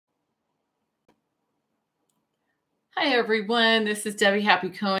Hi, everyone. This is Debbie Happy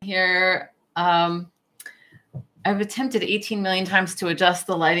Cohen here. I've attempted 18 million times to adjust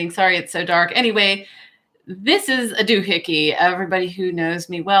the lighting. Sorry, it's so dark. Anyway, this is a doohickey. Everybody who knows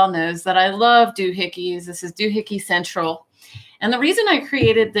me well knows that I love doohickeys. This is Doohickey Central. And the reason I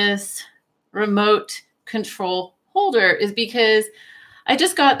created this remote control holder is because I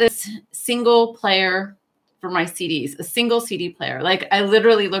just got this single player for my CDs, a single CD player. Like I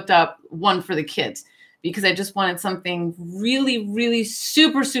literally looked up one for the kids because I just wanted something really, really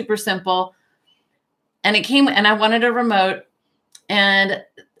super, super simple. And it came, and I wanted a remote. And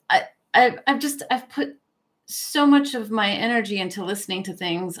I've put so much of my energy into listening to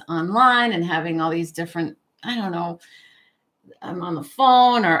things online and having all these different, I don't know, I'm on the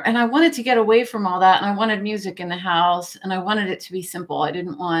phone and I wanted to get away from all that. And I wanted music in the house and I wanted it to be simple. I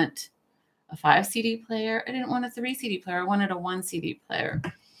didn't want a 5 CD player. I didn't want a 3 CD player. I wanted a 1 CD player.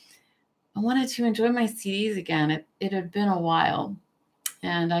 I wanted to enjoy my CDs again. It had been a while,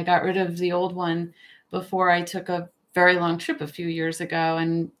 and I got rid of the old one before I took a very long trip a few years ago,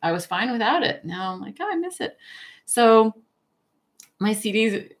 and I was fine without it. Now I'm like, oh, I miss it. So my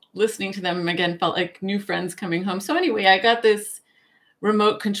CDs, listening to them again, felt like new friends coming home. So anyway, I got this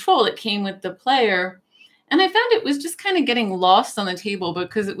remote control. It came with the player, and I found it was just kind of getting lost on the table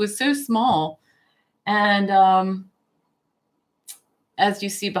because it was so small. And as you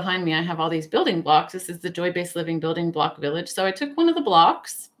see behind me, I have all these building blocks. This is the Joy-Based Living Building Block Village. So I took one of the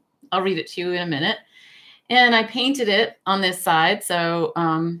blocks. I'll read it to you in a minute. And I painted it on this side. So,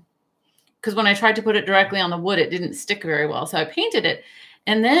 because when I tried to put it directly on the wood, it didn't stick very well. So I painted it.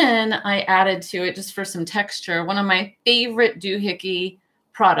 And then I added to it, just for some texture, one of my favorite doohickey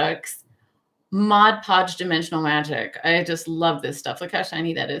products, Mod Podge Dimensional Magic. I just love this stuff. Look how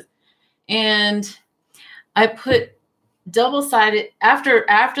shiny that is. And I put double-sided, after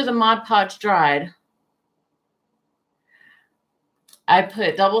the Mod Podge dried, I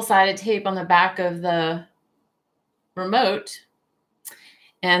put double-sided tape on the back of the remote,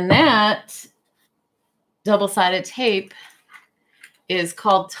 and that double-sided tape is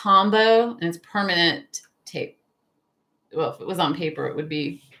called Tombow, and it's permanent tape. Well, if it was on paper, it would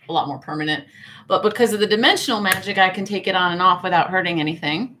be a lot more permanent. But because of the dimensional magic, I can take it on and off without hurting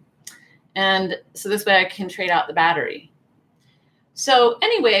anything. And so this way I can trade out the battery. So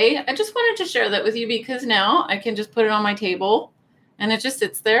anyway, I just wanted to share that with you because now I can just put it on my table and it just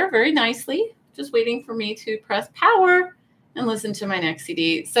sits there very nicely, just waiting for me to press power and listen to my next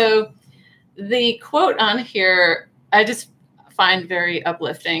CD. So the quote on here, I just find very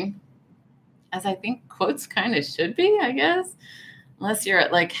uplifting, as I think quotes kind of should be, I guess, unless you're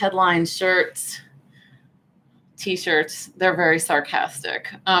at like headline shirts, T-shirts, they're very sarcastic.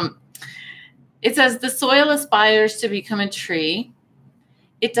 It says, the soil aspires to become a tree.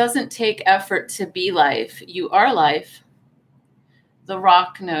 It doesn't take effort to be life. You are life. The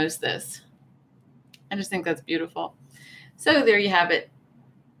rock knows this. I just think that's beautiful. So there you have it.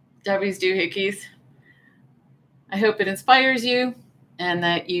 Debbie's Doohickeys. I hope it inspires you and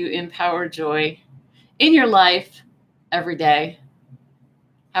that you empower joy in your life every day.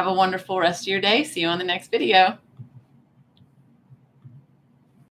 Have a wonderful rest of your day. See you on the next video.